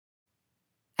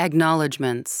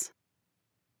Acknowledgments.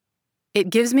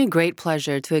 It gives me great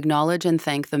pleasure to acknowledge and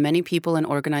thank the many people and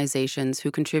organizations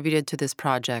who contributed to this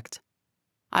project.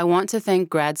 I want to thank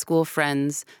grad school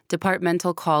friends,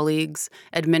 departmental colleagues,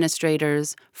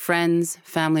 administrators, friends,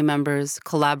 family members,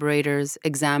 collaborators,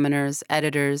 examiners,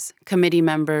 editors, committee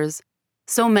members.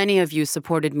 So many of you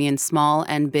supported me in small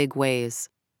and big ways.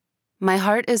 My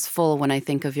heart is full when I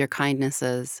think of your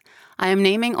kindnesses. I am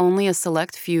naming only a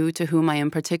select few to whom I am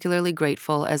particularly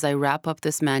grateful as I wrap up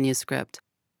this manuscript.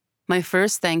 My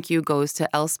first thank you goes to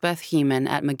Elspeth Heeman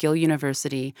at McGill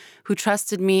University, who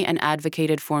trusted me and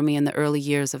advocated for me in the early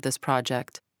years of this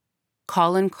project.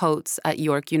 Colin Coates at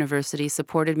York University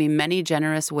supported me many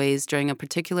generous ways during a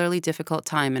particularly difficult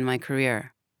time in my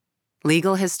career.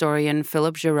 Legal historian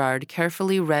Philip Girard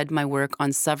carefully read my work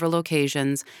on several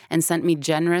occasions and sent me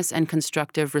generous and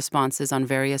constructive responses on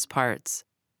various parts.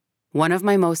 One of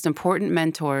my most important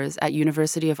mentors at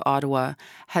University of Ottawa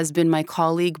has been my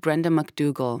colleague Brenda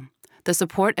McDougall. The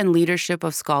support and leadership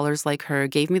of scholars like her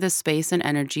gave me the space and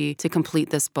energy to complete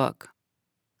this book.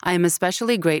 I am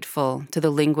especially grateful to the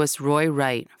linguist Roy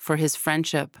Wright for his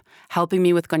friendship, helping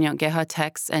me with Ganyotgeha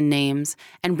texts and names,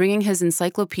 and bringing his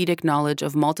encyclopedic knowledge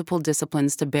of multiple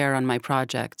disciplines to bear on my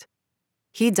project.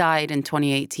 He died in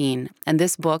 2018, and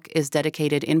this book is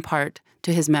dedicated in part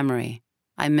to his memory.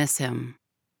 I miss him.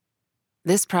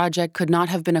 This project could not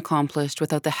have been accomplished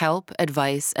without the help,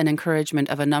 advice, and encouragement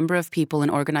of a number of people and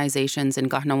organizations in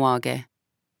Kahnawake.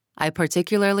 I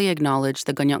particularly acknowledge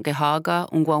the Ganyotgehaga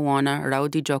Ungwawana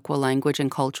Raudijokwa Language and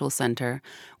Cultural Center,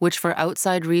 which for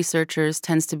outside researchers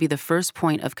tends to be the first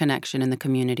point of connection in the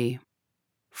community.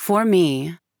 For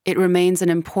me, it remains an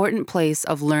important place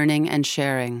of learning and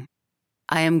sharing.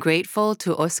 I am grateful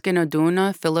to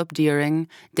Oskinoduna Philip Deering,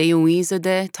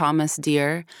 Deuizode Thomas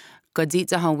Deer,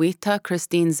 Gadzitza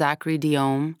Christine Zachary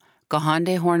Diome,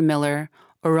 Gahande Horn Miller,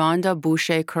 Oranda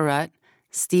Boucher Currett,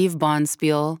 Steve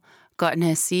Bonspiel,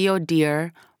 Gotnesio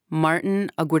Deer,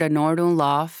 Martin Agudanordun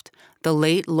Loft, the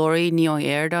late Lori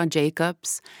Nioerda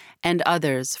Jacobs, and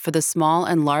others for the small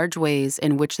and large ways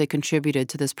in which they contributed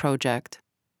to this project.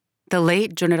 The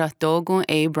late Juniratogun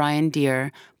A. Brian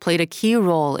Deer played a key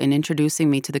role in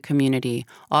introducing me to the community,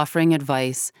 offering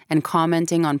advice, and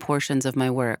commenting on portions of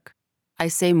my work. I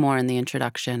say more in the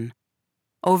introduction.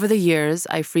 Over the years,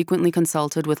 I frequently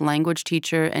consulted with language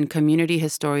teacher and community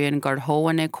historian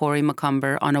Garhowane Corey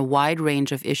McCumber on a wide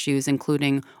range of issues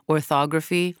including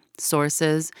orthography,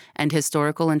 sources, and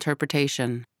historical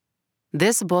interpretation.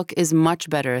 This book is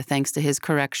much better thanks to his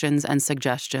corrections and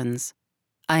suggestions.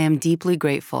 I am deeply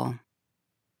grateful.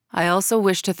 I also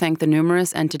wish to thank the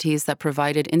numerous entities that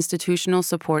provided institutional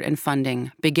support and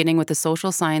funding, beginning with the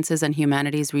Social Sciences and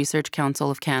Humanities Research Council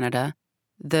of Canada,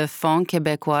 the Fonds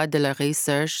québécois de la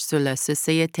recherche sur la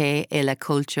société et la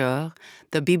culture,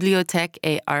 the Bibliothèque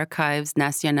et Archives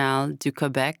nationales du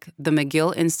Québec, the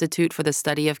McGill Institute for the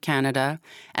Study of Canada,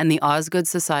 and the Osgood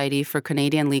Society for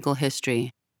Canadian Legal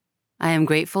History. I am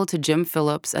grateful to Jim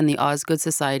Phillips and the Osgood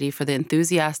Society for the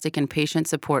enthusiastic and patient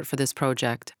support for this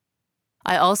project.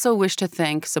 I also wish to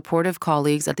thank supportive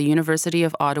colleagues at the University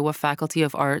of Ottawa Faculty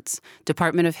of Arts,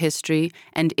 Department of History,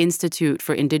 and Institute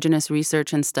for Indigenous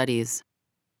Research and Studies.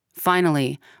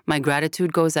 Finally, my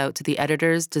gratitude goes out to the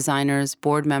editors, designers,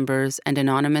 board members, and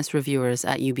anonymous reviewers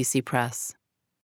at UBC Press.